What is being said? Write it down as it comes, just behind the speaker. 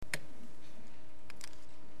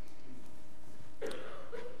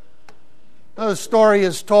A story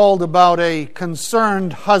is told about a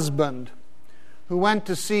concerned husband who went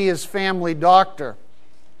to see his family doctor.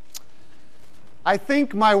 "I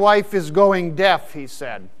think my wife is going deaf," he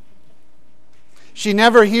said. "She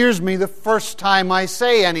never hears me the first time I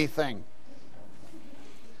say anything."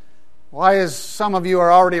 Why is some of you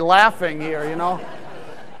are already laughing here,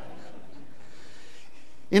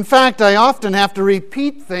 "In fact, I often have to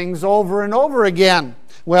repeat things over and over again."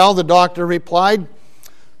 "Well," the doctor replied,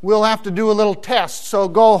 "we'll have to do a little test. So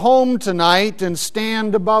go home tonight and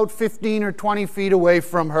stand about 15 or 20 feet away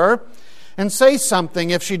from her and say something.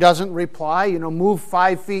 If she doesn't reply, move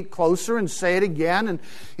 5 feet closer and say it again. And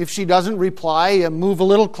if she doesn't reply, move a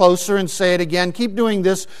little closer and say it again. Keep doing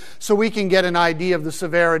this so we can get an idea of the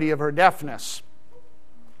severity of her deafness."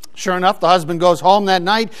 Sure enough, the husband goes home that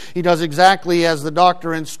night. He does exactly as the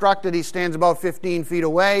doctor instructed. He stands about 15 feet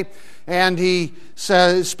away, and he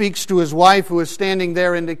speaks to his wife, who is standing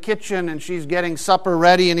there in the kitchen, and she's getting supper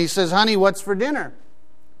ready, and he says, "Honey, what's for dinner?"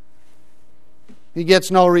 He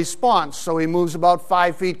gets no response, so he moves about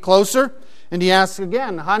 5 feet closer, and he asks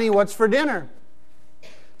again, "Honey, what's for dinner?"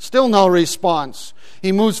 Still no response.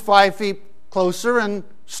 He moves 5 feet closer, and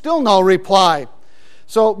still no reply.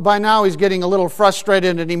 So by now he's getting a little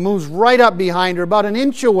frustrated, and he moves right up behind her, about an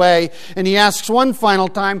inch away, and he asks one final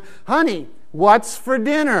time, "Honey, what's for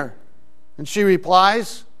dinner?" And she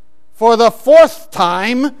replies, "For the 4th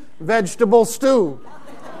time, vegetable stew."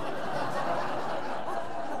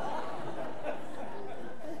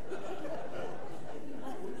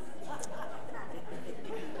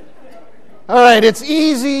 All right, it's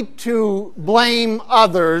easy to blame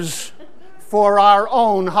others for our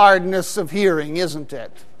own hardness of hearing, isn't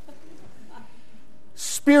it?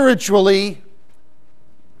 Spiritually,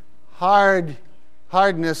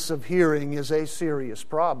 hardness of hearing is a serious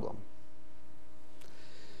problem.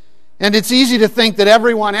 And it's easy to think that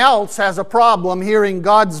everyone else has a problem hearing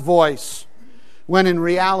God's voice, when in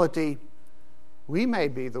reality, we may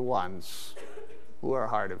be the ones who are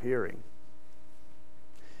hard of hearing.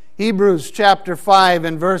 Hebrews chapter 5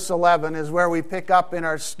 and verse 11 is where we pick up in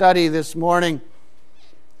our study this morning.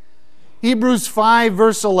 Hebrews 5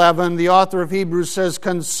 verse 11, the author of Hebrews says,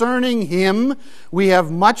 "Concerning him we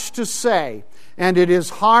have much to say, and it is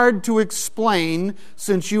hard to explain,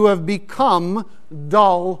 since you have become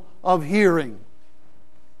dull of hearing."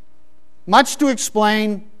 Much to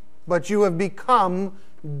explain, but you have become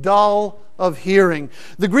dull of hearing.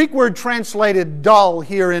 The Greek word translated dull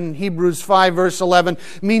here in Hebrews 5 verse 11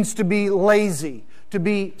 means to be lazy, to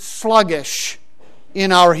be sluggish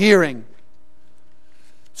in our hearing.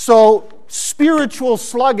 So spiritual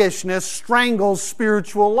sluggishness strangles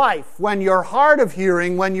spiritual life. When you're hard of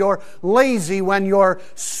hearing, when you're lazy, when you're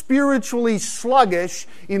spiritually sluggish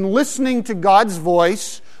in listening to God's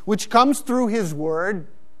voice, which comes through His Word,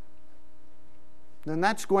 then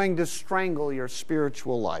that's going to strangle your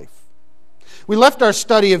spiritual life. We left our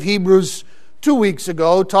study of Hebrews 2 weeks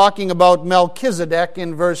ago talking about Melchizedek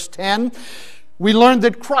in verse 10. We learned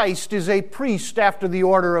that Christ is a priest after the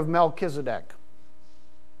order of Melchizedek.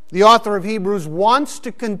 The author of Hebrews wants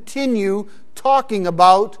to continue talking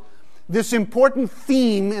about this important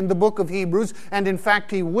theme in the book of Hebrews, and in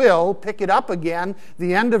fact he will pick it up again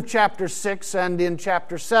the end of chapter 6 and in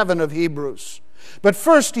chapter 7 of Hebrews. But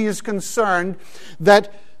first he is concerned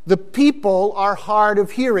that the people are hard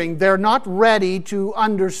of hearing. They're not ready to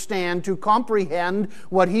understand, to comprehend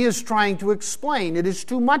what he is trying to explain. It is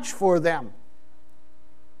too much for them.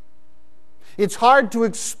 It's hard to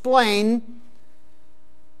explain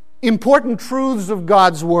important truths of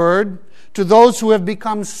God's Word to those who have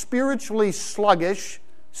become spiritually sluggish,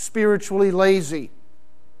 spiritually lazy.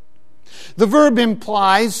 The verb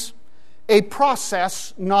implies a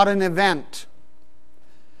process, not an event.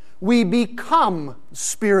 We become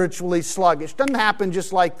spiritually sluggish. Doesn't happen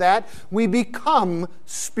just like that. We become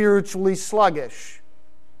spiritually sluggish.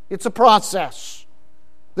 It's a process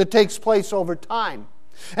that takes place over time.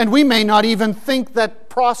 And we may not even think that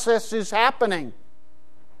process is happening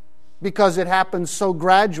because it happens so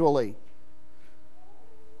gradually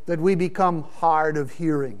that we become hard of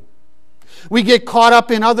hearing. We get caught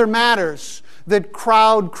up in other matters that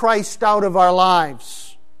crowd Christ out of our lives.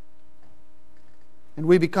 And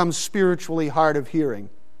we become spiritually hard of hearing.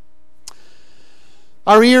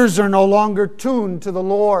 Our ears are no longer tuned to the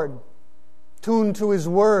Lord, tuned to His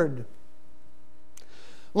Word.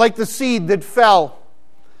 Like the seed that fell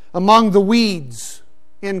among the weeds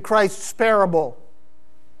in Christ's parable,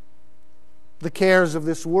 the cares of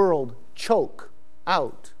this world choke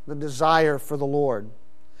out the desire for the Lord.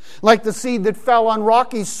 Like the seed that fell on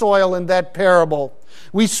rocky soil in that parable,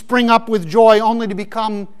 we spring up with joy only to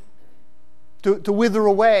become to wither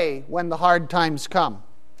away when the hard times come.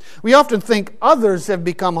 We often think others have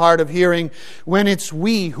become hard of hearing when it's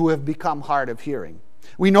we who have become hard of hearing.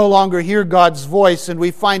 We no longer hear God's voice, and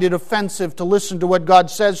we find it offensive to listen to what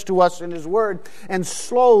God says to us in His Word. And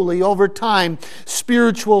slowly, over time,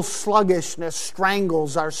 spiritual sluggishness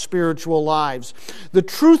strangles our spiritual lives. The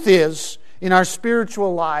truth is, in our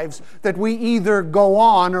spiritual lives, that we either go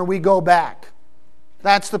on or we go back.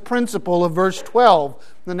 That's the principle of verse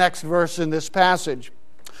 12, the next verse in this passage.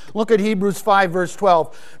 Look at Hebrews 5, verse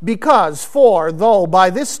 12. Because, though by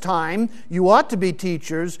this time you ought to be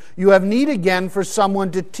teachers, you have need again for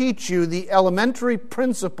someone to teach you the elementary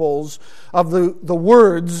principles of the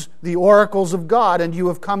words, the oracles of God, and you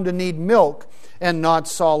have come to need milk and not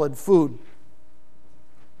solid food.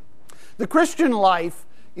 The Christian life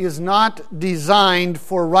is not designed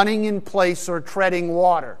for running in place or treading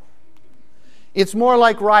water. It's more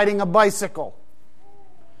like riding a bicycle.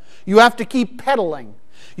 You have to keep pedaling.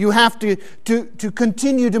 You have to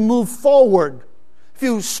continue to move forward. If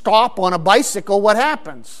you stop on a bicycle, what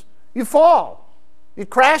happens? You fall. It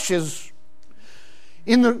crashes.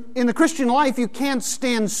 In the Christian life, you can't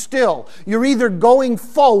stand still. You're either going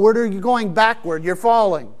forward or you're going backward. You're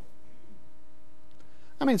falling.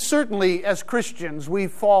 I mean, certainly as Christians, we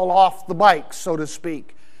fall off the bike, so to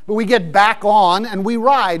speak. But we get back on and we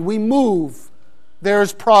ride. We move.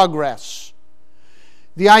 There's progress.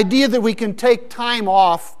 The idea that we can take time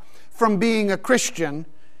off from being a Christian,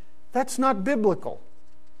 that's not biblical.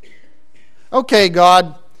 Okay,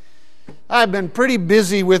 God, I've been pretty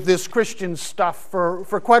busy with this Christian stuff for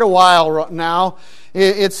quite a while now.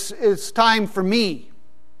 It's time for me.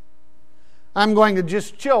 I'm going to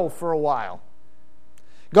just chill for a while.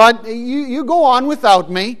 God, you go on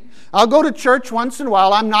without me. I'll go to church once in a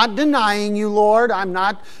while. I'm not denying you, Lord. I'm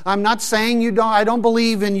not saying I don't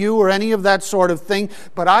believe in you or any of that sort of thing,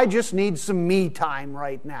 but I just need some me time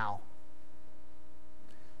right now.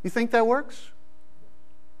 You think that works?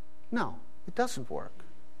 No, it doesn't work.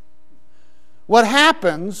 What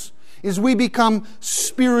happens is we become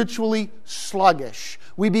spiritually sluggish.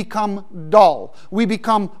 We become dull. We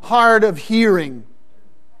become hard of hearing.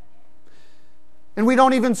 And we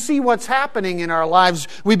don't even see what's happening in our lives.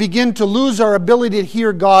 We begin to lose our ability to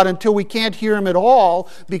hear God until we can't hear Him at all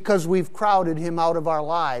because we've crowded Him out of our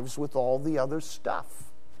lives with all the other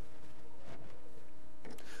stuff.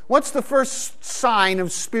 What's the first sign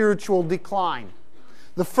of spiritual decline?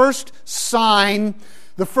 The first sign,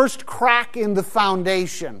 the first crack in the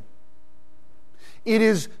foundation. It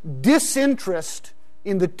is disinterest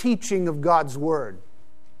in the teaching of God's Word.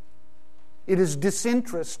 It is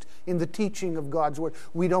disinterest in the teaching of God's Word.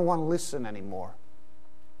 We don't want to listen anymore.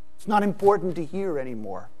 It's not important to hear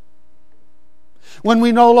anymore. When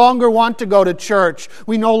we no longer want to go to church,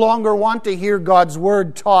 we no longer want to hear God's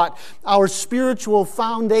Word taught, our spiritual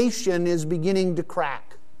foundation is beginning to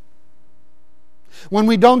crack. When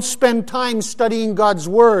we don't spend time studying God's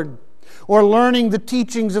Word or learning the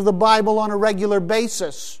teachings of the Bible on a regular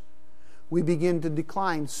basis, we begin to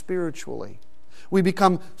decline spiritually. We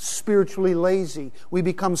become spiritually lazy. We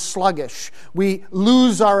become sluggish. We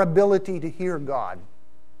lose our ability to hear God.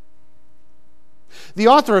 The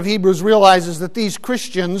author of Hebrews realizes that these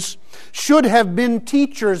Christians should have been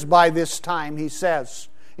teachers by this time, he says,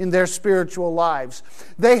 in their spiritual lives.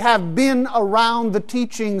 They have been around the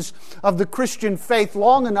teachings of the Christian faith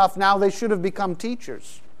long enough now they should have become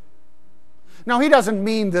teachers. Now, he doesn't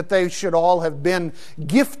mean that they should all have been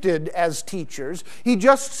gifted as teachers. He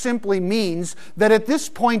just simply means that at this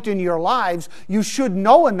point in your lives, you should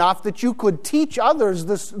know enough that you could teach others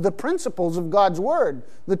the principles of God's Word,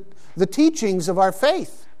 the teachings of our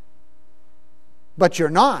faith. But you're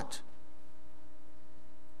not.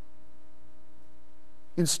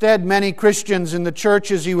 Instead, many Christians in the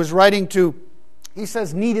churches he was writing to, he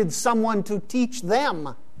says, needed someone to teach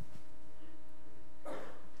them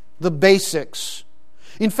the basics.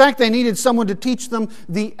 In fact, they needed someone to teach them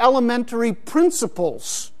the elementary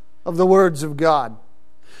principles of the words of God.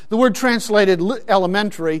 The word translated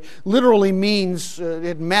elementary literally means,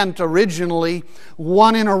 it meant originally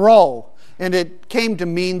one in a row, and it came to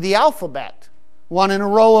mean the alphabet. One in a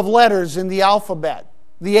row of letters in the alphabet,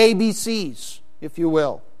 the ABCs, if you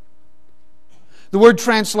will. The word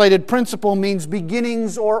translated principle means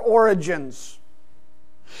beginnings or origins.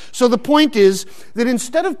 So the point is that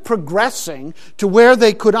instead of progressing to where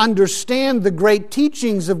they could understand the great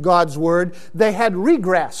teachings of God's Word, they had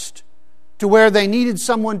regressed to where they needed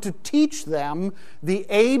someone to teach them the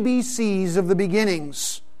ABCs of the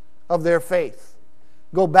beginnings of their faith.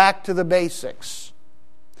 Go back to the basics.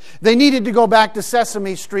 They needed to go back to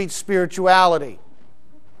Sesame Street spirituality.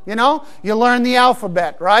 You know, you learn the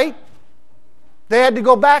alphabet, right? They had to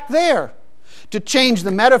go back there. To change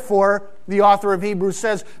the metaphor, the author of Hebrews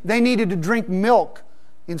says they needed to drink milk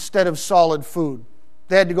instead of solid food.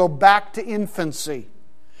 They had to go back to infancy.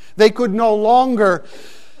 They could no longer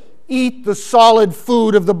eat the solid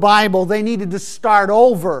food of the Bible. They needed to start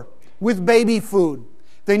over with baby food.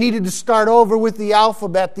 They needed to start over with the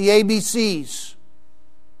alphabet, the ABCs.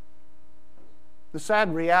 The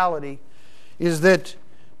sad reality is that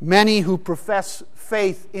many who profess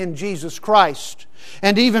faith in Jesus Christ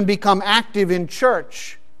and even become active in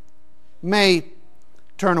church may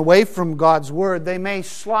turn away from God's Word. They may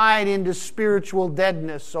slide into spiritual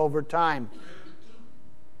deadness over time.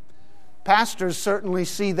 Pastors certainly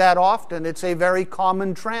see that often. It's a very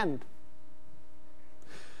common trend.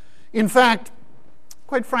 In fact,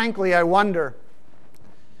 quite frankly, I wonder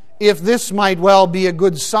if this might well be a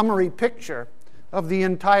good summary picture of the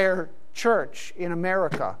entire church in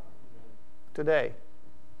America today.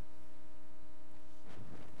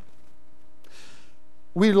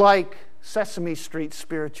 We like Sesame Street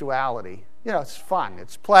spirituality. You know, it's fun,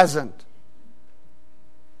 it's pleasant,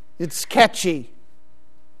 it's catchy,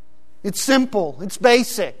 it's simple, it's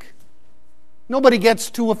basic. Nobody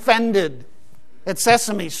gets too offended at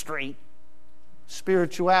Sesame Street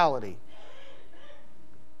spirituality.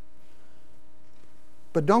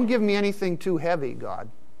 But don't give me anything too heavy, God.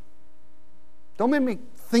 Don't make me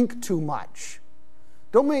think too much.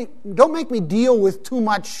 Don't make me deal with too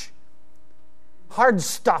much hard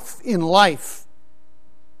stuff in life.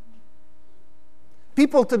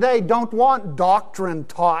 People today don't want doctrine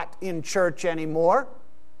taught in church anymore.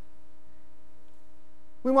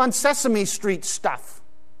 We want Sesame Street stuff.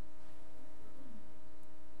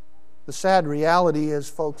 The sad reality is,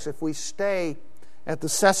 folks, if we stay at the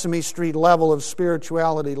Sesame Street level of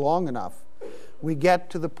spirituality long enough, we get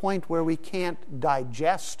to the point where we can't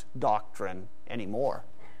digest doctrine anymore.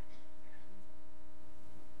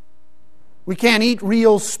 We can't eat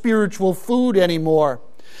real spiritual food anymore.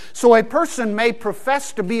 So a person may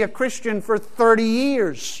profess to be a Christian for 30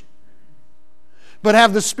 years, but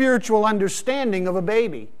have the spiritual understanding of a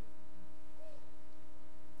baby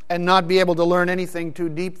and not be able to learn anything too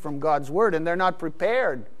deep from God's Word, and they're not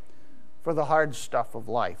prepared for the hard stuff of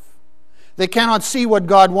life. They cannot see what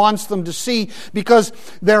God wants them to see because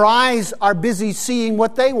their eyes are busy seeing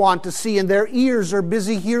what they want to see and their ears are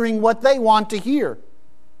busy hearing what they want to hear.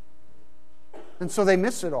 And so they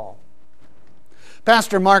miss it all.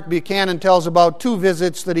 Pastor Mark Buchanan tells about 2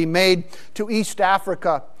 visits that he made to East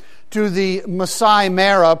Africa, to the Masai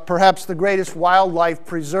Mara, perhaps the greatest wildlife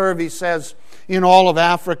preserve, he says, in all of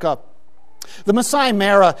Africa. The Masai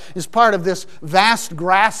Mara is part of this vast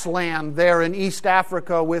grassland there in East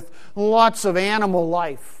Africa with lots of animal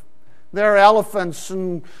life. There are elephants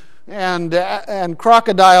and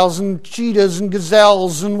crocodiles and cheetahs and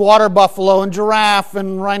gazelles and water buffalo and giraffe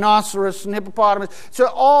and rhinoceros and hippopotamus. So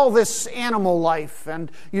all this animal life.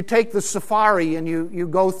 And you take the safari and you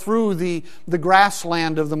go through the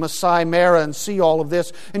grassland of the Masai Mara and see all of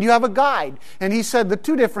this. And you have a guide. And he said the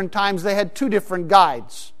 2 different times they had 2 different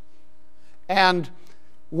guides. And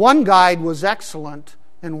one guide was excellent,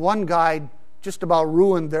 and one guide just about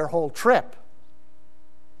ruined their whole trip.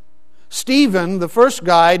 Stephen, the first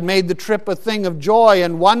guide, made the trip a thing of joy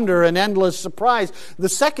and wonder and endless surprise. The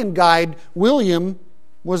second guide, William,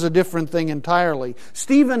 was a different thing entirely.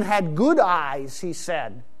 Stephen had good eyes, he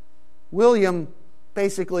said. William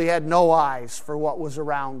basically had no eyes for what was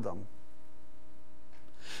around them.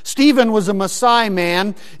 Stephen was a Maasai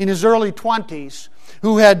man in his early 20s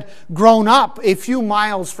who had grown up a few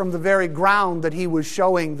miles from the very ground that he was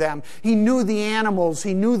showing them. He knew the animals,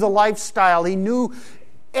 he knew the lifestyle, he knew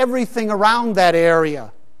everything around that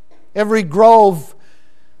area. Every grove,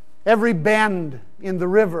 every bend in the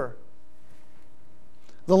river.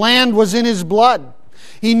 The land was in his blood.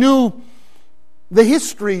 He knew the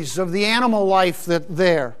histories of the animal life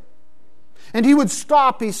there. And he would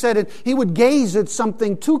stop, he said, and he would gaze at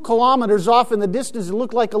something 2 kilometers off in the distance. It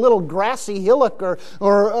looked like a little grassy hillock or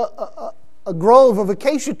a grove of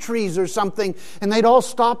acacia trees or something. And they'd all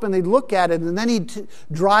stop and they'd look at it. And then he'd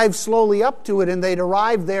drive slowly up to it and they'd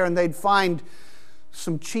arrive there and they'd find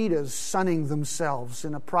some cheetahs sunning themselves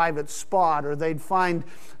in a private spot. Or they'd find,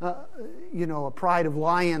 a pride of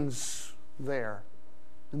lions there.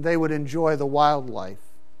 And they would enjoy the wildlife.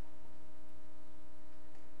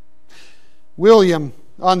 William,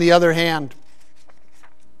 on the other hand,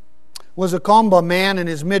 was a Komba man in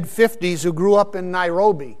his mid-50s who grew up in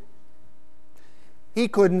Nairobi. He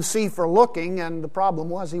couldn't see for looking, and the problem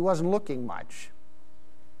was he wasn't looking much.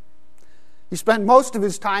 He spent most of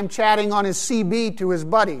his time chatting on his CB to his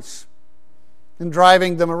buddies. and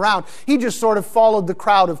driving them around. He just sort of followed the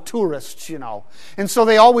crowd of tourists, And so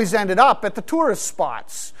they always ended up at the tourist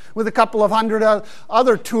spots with a couple of hundred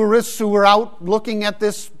other tourists who were out looking at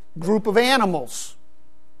this group of animals,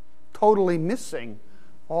 totally missing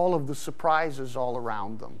all of the surprises all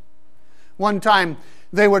around them. One time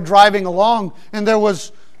they were driving along and there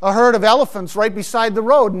was a herd of elephants right beside the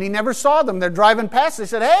road, and he never saw them. They're driving past. They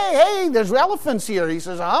said, hey, there's elephants here. He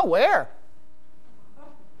says, where?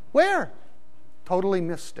 Where? Totally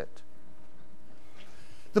missed it.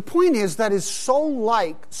 The point is that is so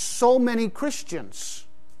like so many Christians,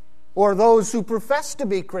 or those who profess to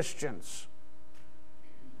be Christians,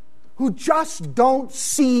 who just don't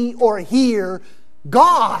see or hear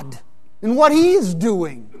God and what He is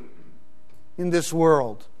doing in this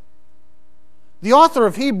world. The author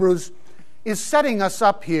of Hebrews is setting us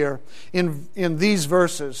up here in these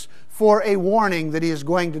verses for a warning that he is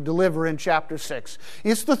going to deliver in chapter 6.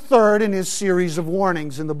 It's the third in his series of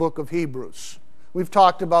warnings in the book of Hebrews. We've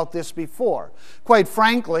talked about this before. Quite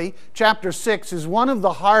frankly, chapter 6 is one of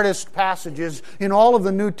the hardest passages in all of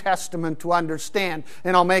the New Testament to understand,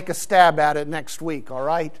 and I'll make a stab at it next week, all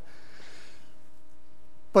right?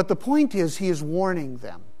 But the point is, he is warning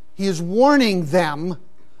them. He is warning them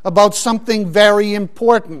about something very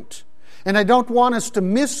important. And I don't want us to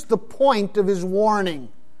miss the point of his warning,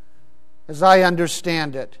 as I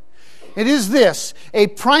understand it. It is this: a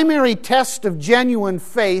primary test of genuine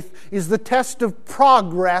faith is the test of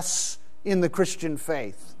progress in the Christian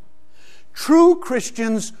faith. True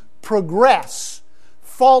Christians progress.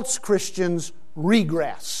 False Christians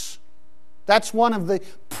regress. That's one of the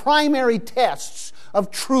primary tests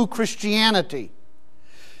of true Christianity.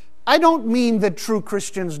 I don't mean that true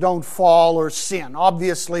Christians don't fall or sin.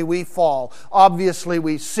 Obviously we fall. Obviously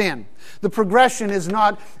we sin. The progression is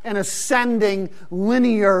not an ascending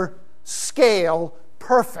linear scale,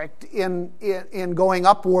 perfect in going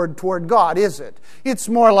upward toward God, is it? It's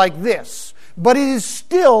more like this. But it is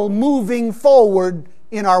still moving forward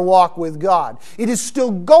in our walk with God. It is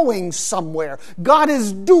still going somewhere. God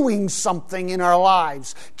is doing something in our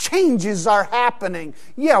lives. Changes are happening.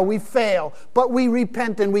 Yeah, we fail, but we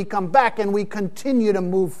repent and we come back and we continue to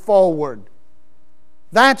move forward.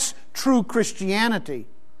 That's true Christianity.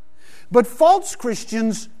 But false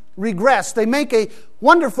Christians regress. They make a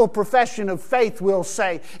wonderful profession of faith, we'll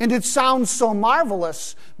say, and it sounds so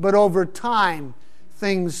marvelous, but over time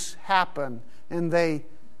things happen and they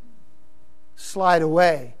slide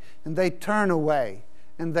away, and they turn away,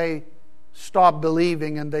 and they stop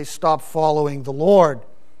believing, and they stop following the Lord.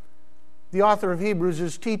 The author of Hebrews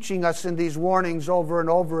is teaching us in these warnings over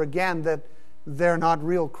and over again that they're not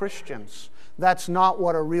real Christians. That's not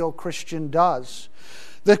what a real Christian does.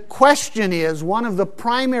 The question is, one of the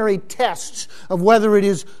primary tests of whether it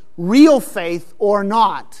is real faith or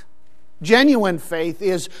not, genuine faith,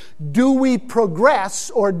 is do we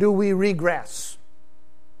progress or do we regress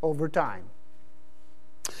over time?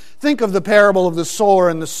 Think of the parable of the sower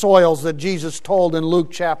and the soils that Jesus told in Luke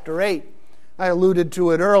chapter 8. I alluded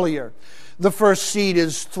to it earlier. The first seed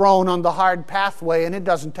is thrown on the hard pathway and it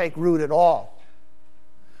doesn't take root at all.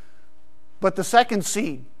 But the second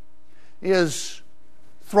seed is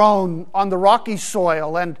thrown on the rocky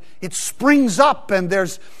soil and it springs up and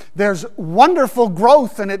there's wonderful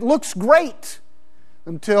growth and it looks great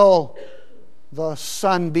until the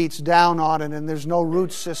sun beats down on it and there's no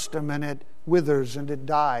root system and it withers and it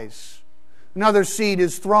dies. Another seed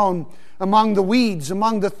is thrown among the weeds,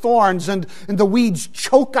 among the thorns, and the weeds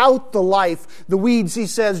choke out the life. The weeds,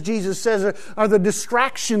 Jesus says, are the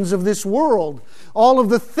distractions of this world. All of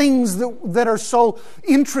the things that are so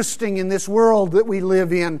interesting in this world that we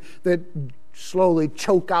live in that slowly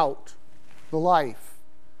choke out the life.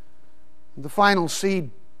 The final seed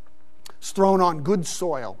is thrown on good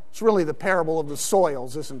soil. It's really the parable of the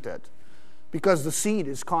soils, isn't it? Because the seed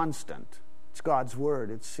is constant. It's God's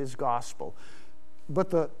Word. It's His gospel. But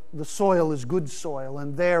the soil is good soil,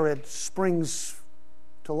 and there it springs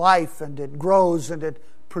to life, and it grows, and it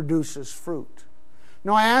produces fruit.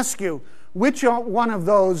 Now I ask you, which one of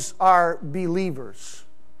those are believers?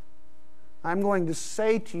 I'm going to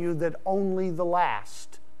say to you that only the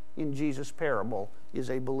last in Jesus' parable is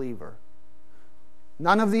a believer.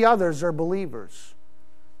 None of the others are believers.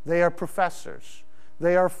 They are professors.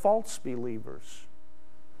 They are false believers.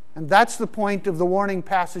 And that's the point of the warning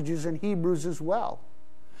passages in Hebrews as well.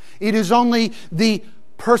 It is only the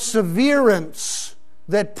perseverance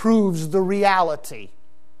that proves the reality.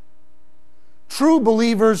 True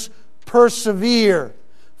believers persevere.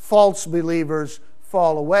 False believers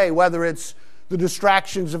fall away. Whether it's the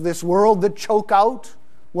distractions of this world that choke out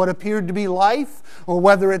what appeared to be life, or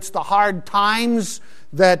whether it's the hard times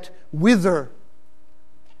that wither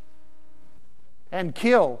and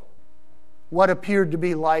kill what appeared to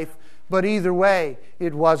be life. But either way,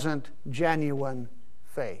 it wasn't genuine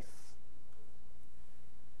faith.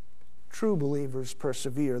 True believers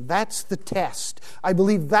persevere. That's the test. I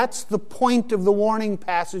believe that's the point of the warning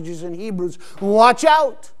passages in Hebrews. Watch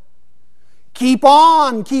out. Keep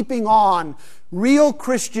on keeping on. Real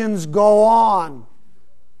Christians go on.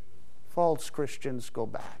 False Christians go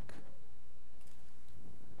back.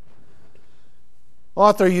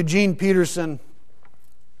 Author Eugene Peterson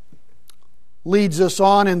leads us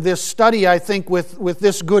on in this study, I think, with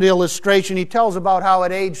this good illustration. He tells about how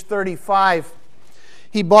at age 35,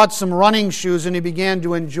 he bought some running shoes and he began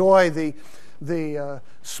to enjoy the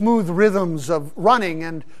smooth rhythms of running.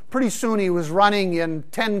 And pretty soon he was running in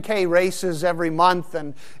 10K races every month.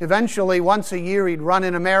 And eventually, once a year, he'd run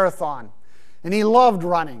in a marathon. And he loved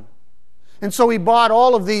running. And so he bought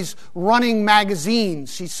all of these running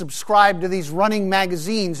magazines. He subscribed to these running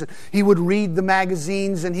magazines. He would read the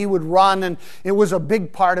magazines and he would run, and it was a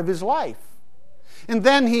big part of his life. And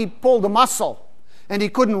then he pulled a muscle, and he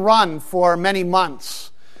couldn't run for many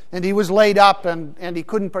months. And he was laid up, and he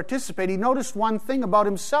couldn't participate. He noticed one thing about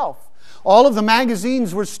himself. All of the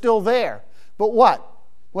magazines were still there. But what?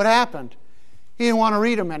 What happened? He didn't want to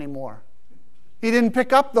read them anymore. He didn't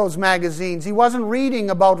pick up those magazines. He wasn't reading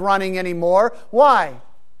about running anymore. Why?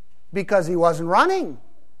 Because he wasn't running.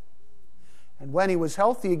 And when he was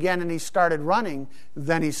healthy again and he started running,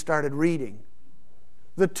 then he started reading.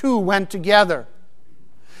 The two went together.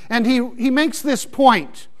 And he makes this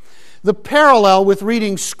point. The parallel with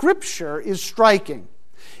reading Scripture is striking.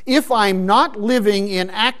 If I'm not living in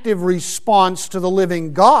active response to the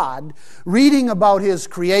living God, reading about His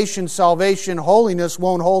creation, salvation, holiness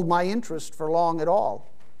won't hold my interest for long at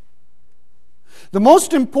all. The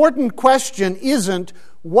most important question isn't,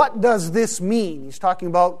 what does this mean? He's talking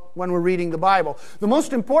about when we're reading the Bible. The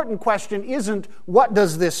most important question isn't, what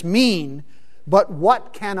does this mean, but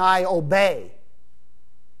what can I obey?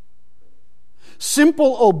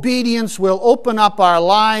 Simple obedience will open up our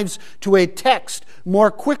lives to a text more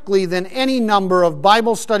quickly than any number of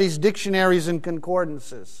Bible studies, dictionaries, and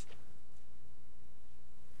concordances.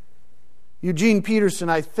 Eugene Peterson,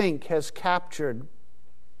 I think, has captured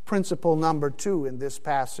principle number 2 in this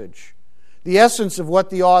passage. The essence of what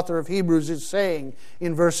the author of Hebrews is saying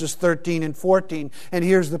in verses 13 and 14. And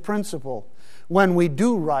here's the principle. When we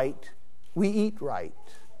do right, we eat right.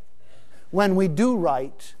 When we do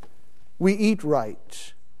right, we eat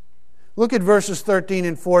right. Look at verses 13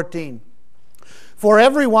 and 14. For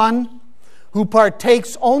everyone who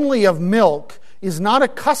partakes only of milk is not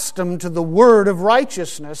accustomed to the word of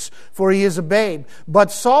righteousness, for he is a babe.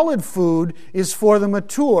 But solid food is for the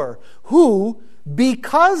mature, who,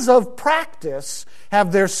 because of practice,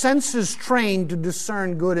 have their senses trained to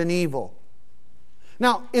discern good and evil.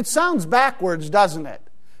 Now, it sounds backwards, doesn't it?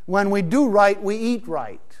 When we do right, we eat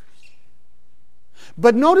right.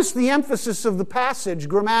 But notice the emphasis of the passage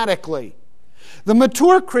grammatically. The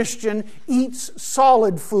mature Christian eats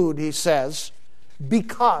solid food, he says,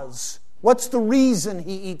 because. What's the reason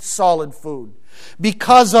he eats solid food?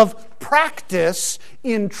 Because of practice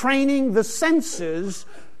in training the senses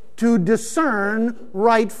to discern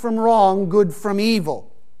right from wrong, good from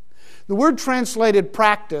evil. The word translated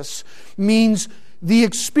practice means the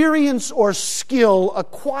experience or skill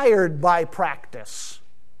acquired by practice.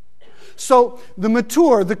 So the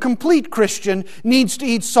mature, the complete Christian needs to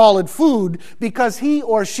eat solid food because he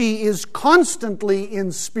or she is constantly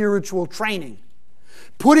in spiritual training,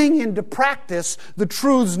 putting into practice the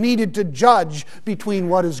truths needed to judge between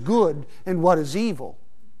what is good and what is evil.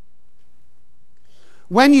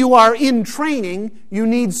 When you are in training, you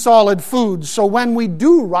need solid food. So when we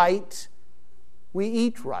do right, we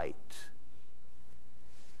eat right.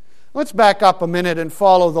 Let's back up a minute and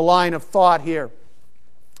follow the line of thought here.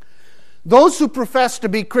 Those who profess to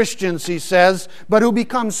be Christians, he says, but who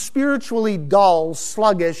become spiritually dull,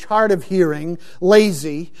 sluggish, hard of hearing,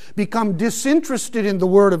 lazy, become disinterested in the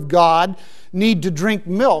Word of God, need to drink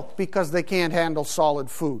milk because they can't handle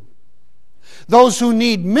solid food. Those who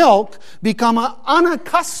need milk become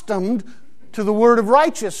unaccustomed to the Word of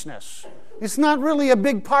righteousness. It's not really a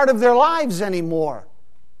big part of their lives anymore.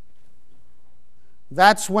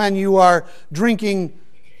 That's when you are drinking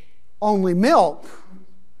only milk,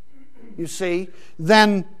 you see,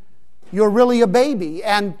 then you're really a baby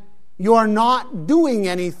and you're not doing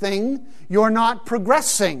anything, you're not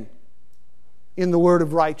progressing in the word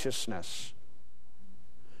of righteousness.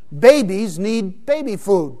 Babies need baby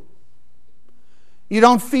food. You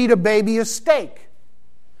don't feed a baby a steak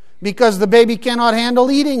because the baby cannot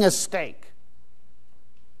handle eating a steak.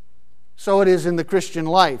 So it is in the Christian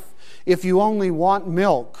life. If you only want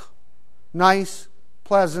milk, nice,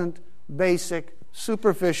 pleasant, basic,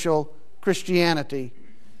 superficial Christianity,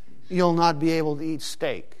 you'll not be able to eat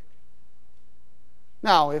steak.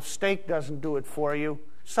 Now, if steak doesn't do it for you,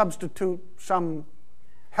 substitute some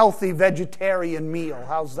healthy vegetarian meal.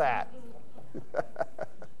 How's that?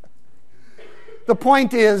 The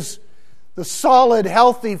point is, the solid,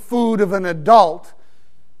 healthy food of an adult,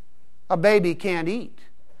 a baby can't eat.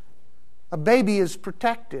 A baby is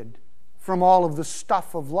protected from all of the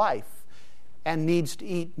stuff of life and needs to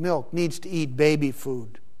eat milk, needs to eat baby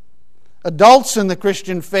food. Adults in the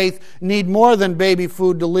Christian faith need more than baby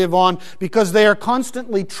food to live on because they are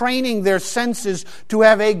constantly training their senses to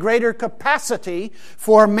have a greater capacity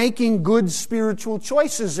for making good spiritual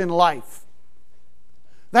choices in life.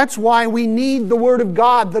 That's why we need the Word of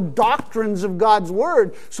God, the doctrines of God's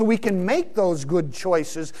Word, so we can make those good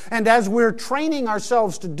choices. And as we're training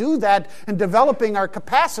ourselves to do that and developing our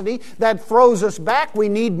capacity, that throws us back. We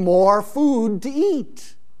need more food to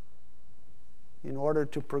eat in order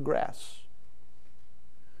to progress.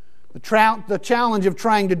 The challenge of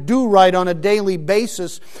trying to do right on a daily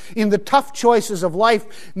basis in the tough choices of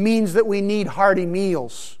life means that we need hearty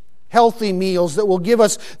meals. Healthy meals that will give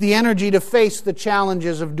us the energy to face the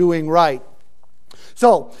challenges of doing right.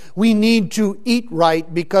 So, we need to eat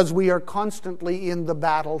right because we are constantly in the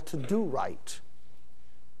battle to do right.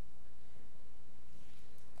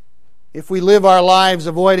 If we live our lives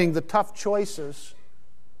avoiding the tough choices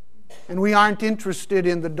and we aren't interested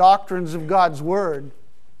in the doctrines of God's Word,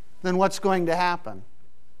 then what's going to happen?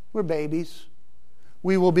 We're babies.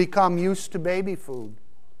 We will become used to baby food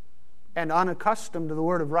and unaccustomed to the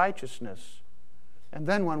word of righteousness. And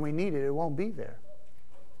then when we need it, it won't be there.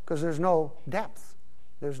 Because there's no depth.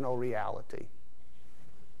 There's no reality.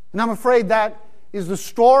 And I'm afraid that is the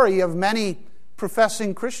story of many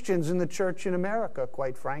professing Christians in the church in America,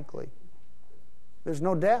 quite frankly. There's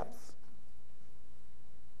no depth.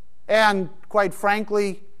 And quite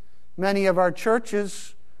frankly, many of our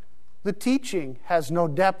churches, the teaching has no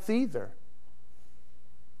depth either.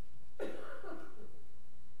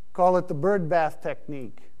 Call it the bird bath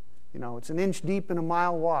technique. It's an inch deep and a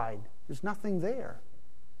mile wide. There's nothing there.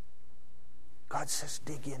 God says,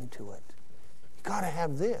 dig into it. You got to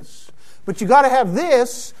have this. But you got to have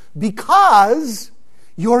this because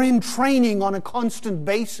you're in training on a constant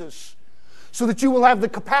basis so that you will have the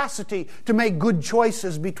capacity to make good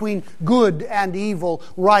choices between good and evil,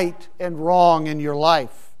 right and wrong in your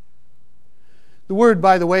life. The word,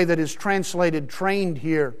 by the way, that is translated trained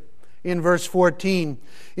here in verse 14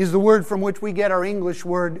 is the word from which we get our English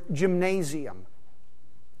word gymnasium.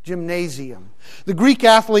 Gymnasium. The Greek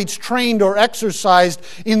athletes trained or exercised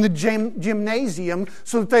in the gymnasium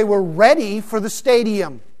so that they were ready for the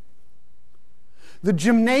stadium. The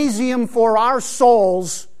gymnasium for our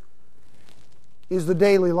souls is the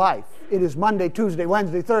daily life. It is Monday, Tuesday,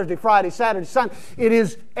 Wednesday, Thursday, Friday, Saturday, Sunday. It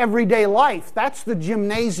is everyday life. That's the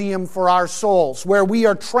gymnasium for our souls, where we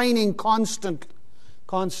are training constantly.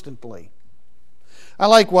 I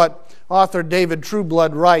like what author David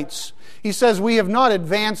Trueblood writes. He says, we have not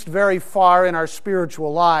advanced very far in our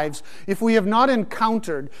spiritual lives if we have not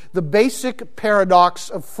encountered the basic paradox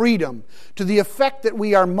of freedom to the effect that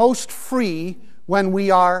we are most free when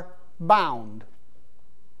we are bound.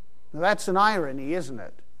 Now that's an irony, isn't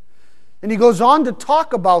it? And he goes on to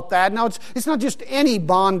talk about that. Now it's not just any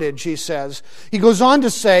bondage, he says. He goes on to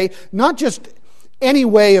say, not just any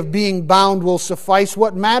way of being bound will suffice.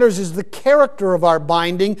 What matters is the character of our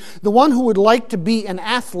binding. The one who would like to be an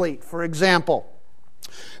athlete, for example,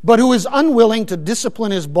 but who is unwilling to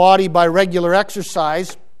discipline his body by regular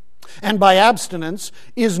exercise and by abstinence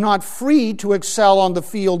is not free to excel on the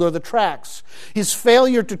field or the tracks. His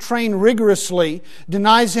failure to train rigorously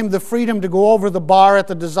denies him the freedom to go over the bar at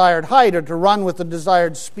the desired height or to run with the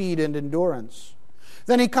desired speed and endurance.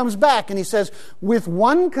 Then he comes back and he says, with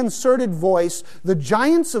one concerted voice, the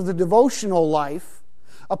giants of the devotional life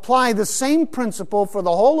apply the same principle for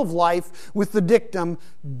the whole of life with the dictum,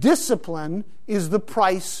 discipline is the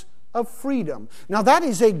price of freedom. Now that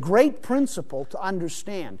is a great principle to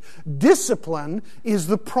understand. Discipline is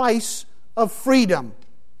the price of freedom.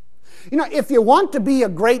 If you want to be a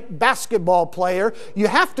great basketball player, you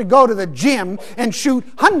have to go to the gym and shoot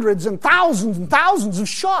hundreds and thousands of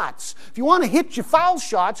shots. If you want to hit your foul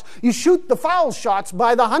shots, you shoot the foul shots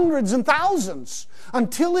by the hundreds and thousands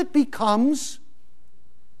until it becomes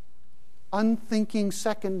unthinking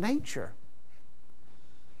second nature.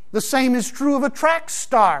 The same is true of a track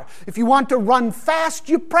star. If you want to run fast,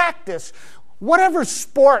 you practice. Whatever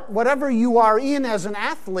sport, whatever you are in as an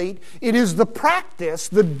athlete, it is the practice,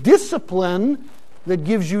 the discipline that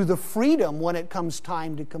gives you the freedom when it comes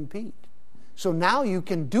time to compete. So now you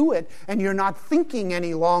can do it, and you're not thinking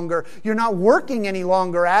any longer. You're not working any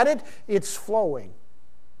longer at it. It's flowing.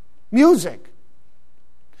 Music.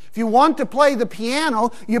 If you want to play the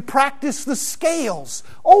piano, you practice the scales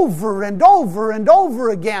over and over and over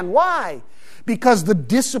again. Why? Because the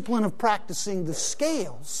discipline of practicing the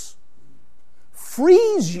scales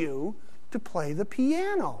frees you to play the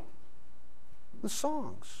piano, the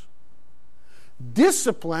songs.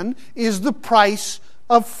 Discipline is the price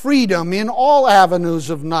of freedom in all avenues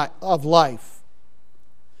of life.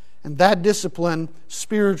 And that discipline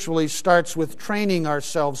spiritually starts with training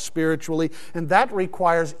ourselves spiritually, and that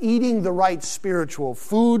requires eating the right spiritual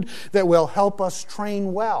food that will help us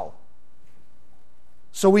train well.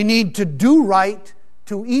 So we need to do right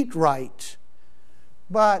to eat right.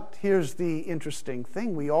 But here's the interesting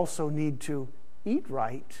thing. We also need to eat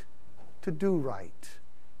right to do right.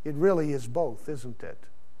 It really is both, isn't it?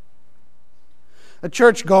 A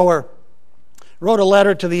churchgoer wrote a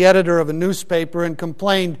letter to the editor of a newspaper and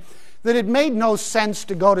complained that it made no sense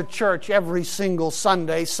to go to church every single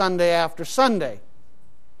Sunday, Sunday after Sunday.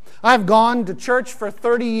 I've gone to church for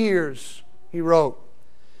 30 years, he wrote.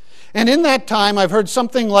 And in that time, I've heard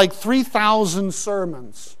something like 3,000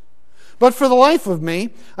 sermons. But for the life of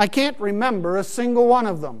me, I can't remember a single one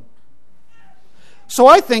of them. So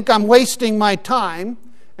I think I'm wasting my time,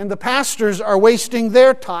 and the pastors are wasting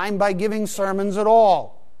their time by giving sermons at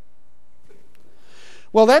all.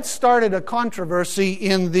 Well, that started a controversy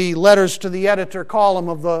in the letters to the editor column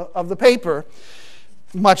of the paper,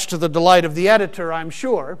 much to the delight of the editor, I'm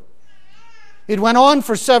sure. It went on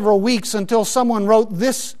for several weeks until someone wrote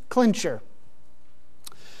this clincher.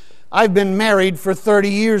 I've been married for 30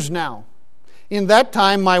 years now. In that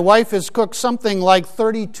time, my wife has cooked something like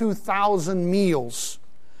 32,000 meals.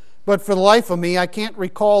 But for the life of me, I can't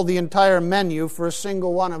recall the entire menu for a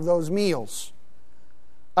single one of those meals.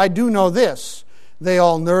 I do know this. They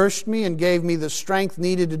all nourished me and gave me the strength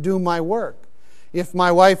needed to do my work. If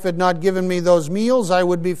my wife had not given me those meals, I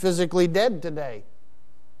would be physically dead today,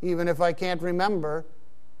 even if I can't remember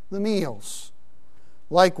the meals.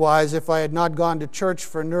 Likewise, if I had not gone to church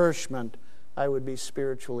for nourishment, I would be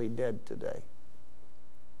spiritually dead today.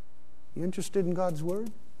 You interested in God's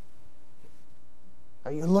Word?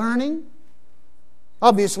 Are you learning?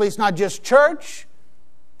 Obviously, it's not just church,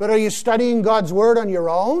 but are you studying God's Word on your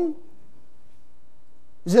own?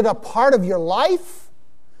 Is it a part of your life?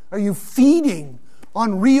 Are you feeding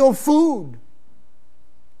on real food?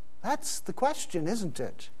 That's the question, isn't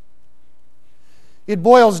it? It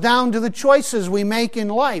boils down to the choices we make in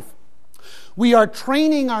life. We are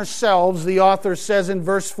training ourselves, the author says in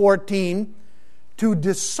verse 14, to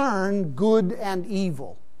discern good and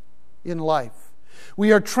evil in life.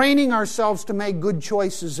 We are training ourselves to make good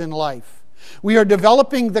choices in life. We are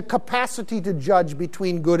developing the capacity to judge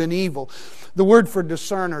between good and evil. The word for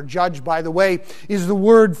discern or judge, by the way, is the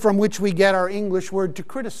word from which we get our English word to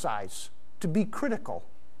criticize, to be critical.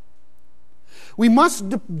 We must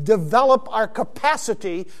develop our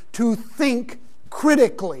capacity to think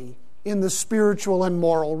critically in the spiritual and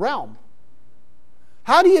moral realm.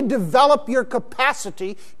 How do you develop your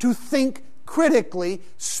capacity to think critically,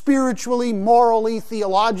 spiritually, morally,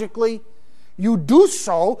 theologically? You do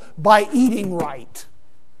so by eating right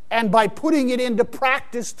and by putting it into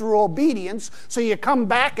practice through obedience, so you come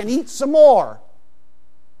back and eat some more.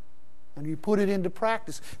 And you put it into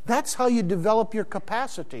practice. That's how you develop your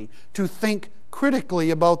capacity to think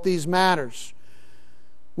critically about these matters.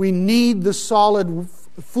 We need the solid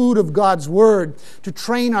food of God's Word to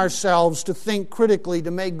train ourselves to think critically,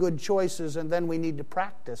 to make good choices, and then we need to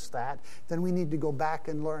practice that. Then we need to go back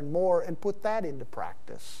and learn more and put that into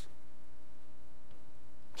practice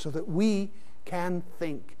so that we can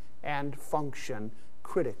think and function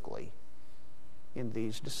critically in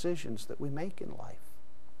these decisions that we make in life.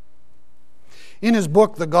 In his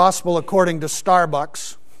book, The Gospel According to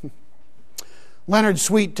Starbucks, Leonard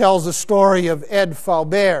Sweet tells the story of Ed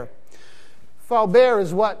Faubert. Faubert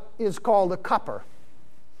is what is called a cupper.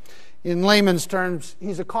 In layman's terms,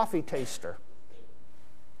 he's a coffee taster.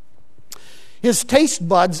 His taste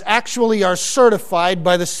buds actually are certified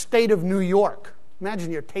by the state of New York.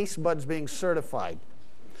 Imagine your taste buds being certified.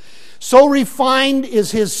 So refined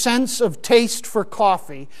is his sense of taste for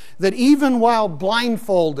coffee that even while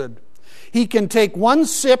blindfolded, he can take one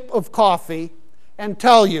sip of coffee and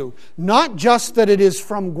tell you not just that it is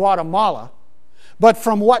from Guatemala, but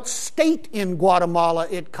from what state in Guatemala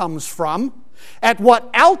it comes from, at what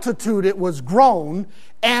altitude it was grown,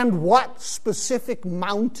 and what specific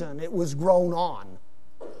mountain it was grown on.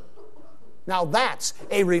 Now that's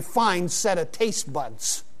a refined set of taste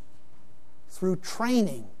buds through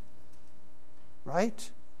training,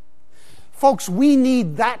 right? Folks, we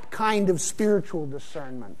need that kind of spiritual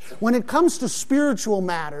discernment. When it comes to spiritual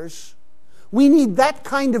matters, we need that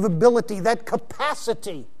kind of ability, that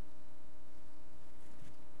capacity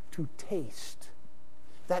to taste,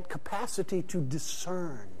 that capacity to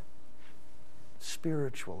discern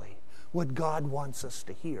spiritually what God wants us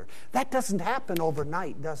to hear. That doesn't happen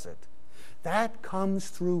overnight, does it? That comes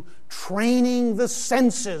through training the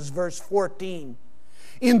senses, verse 14,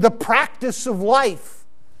 in the practice of life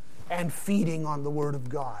and feeding on the Word of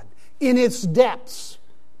God in its depths,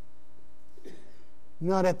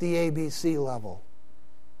 not at the ABC level.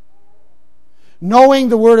 Knowing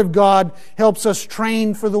the Word of God helps us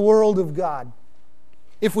train for the world of God.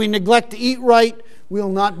 If we neglect to eat right, we'll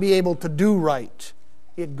not be able to do right.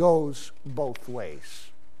 It goes both ways.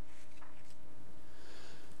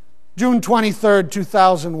 June 23rd,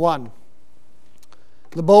 2001.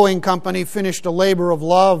 The Boeing Company finished a labor of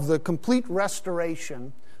love, the complete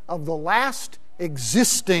restoration of the last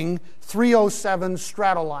existing 307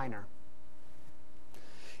 Stratoliner.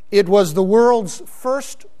 It was the world's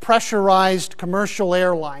first pressurized commercial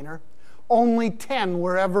airliner. Only 10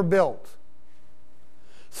 were ever built.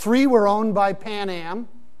 3 were owned by Pan Am,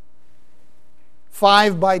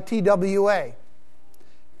 5 by TWA,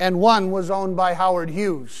 and 1 was owned by Howard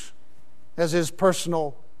Hughes as his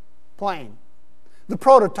personal plane. The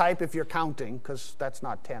prototype, if you're counting, because that's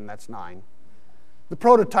not 10, that's 9, the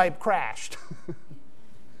prototype crashed.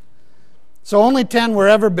 So only 10 were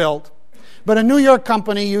ever built. But a New York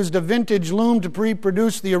company used a vintage loom to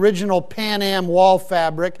reproduce the original Pan Am wall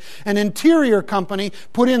fabric. An interior company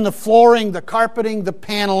put in the flooring, the carpeting, the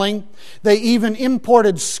paneling. They even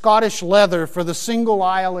imported Scottish leather for the single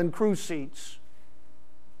aisle and crew seats.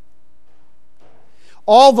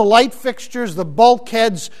 All the light fixtures, the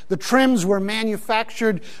bulkheads, the trims were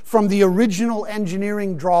manufactured from the original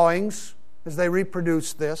engineering drawings as they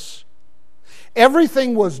reproduced this.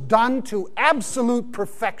 Everything was done to absolute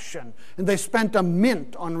perfection, and they spent a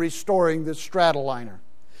mint on restoring this Stratoliner.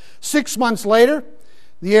 6 months later,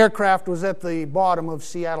 the aircraft was at the bottom of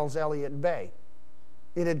Seattle's Elliott Bay.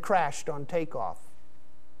 It had crashed on takeoff.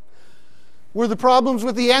 Were the problems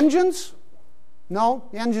with the engines? No,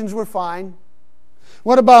 the engines were fine.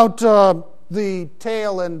 What about the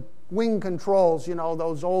tail and wing controls,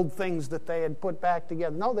 those old things that they had put back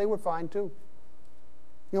together? No, they were fine too.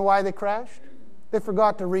 You know why they crashed? They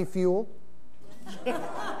forgot to refuel.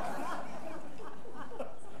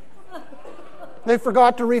 They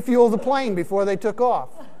forgot to refuel the plane before they took off.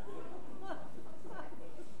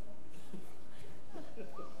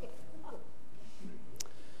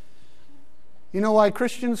 You know why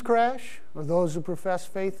Christians crash? Or those who profess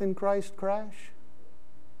faith in Christ crash?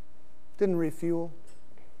 Didn't refuel.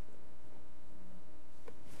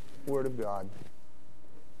 Word of God.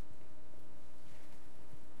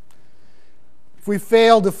 If we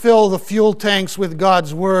fail to fill the fuel tanks with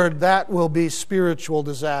God's Word, that will be spiritual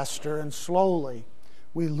disaster. And slowly,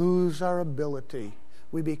 we lose our ability.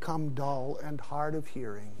 We become dull and hard of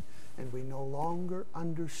hearing. And we no longer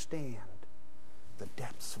understand the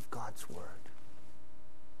depths of God's Word.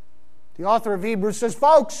 The author of Hebrews says,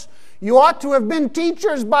 folks, you ought to have been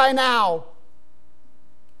teachers by now.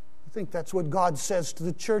 I think that's what God says to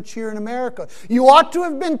the church here in America. You ought to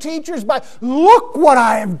have been teachers by, look what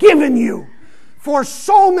I have given you for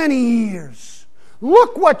so many years.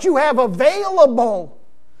 Look what you have available.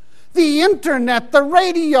 The internet, the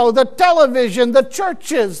radio, the television, the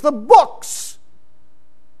churches, the books.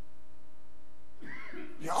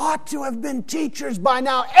 You ought to have been teachers by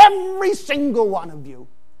now, every single one of you.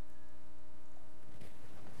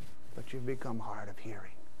 But you've become hard of hearing.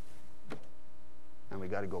 And we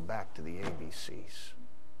got to go back to the ABCs.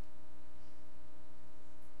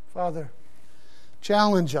 Father,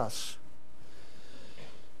 challenge us.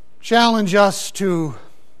 Challenge us to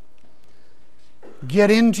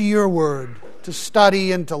get into your Word, to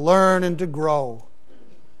study and to learn and to grow.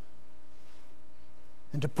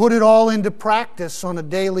 And to put it all into practice on a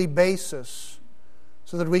daily basis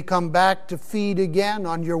so that we come back to feed again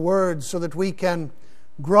on your Word, so that we can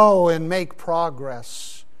grow and make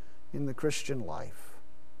progress in the Christian life.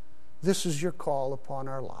 This is your call upon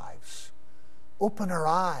our lives. Open our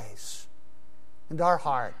eyes and our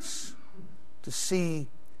hearts to see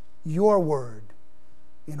your Word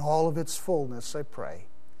in all of its fullness, I pray.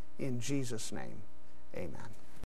 In Jesus' name, amen.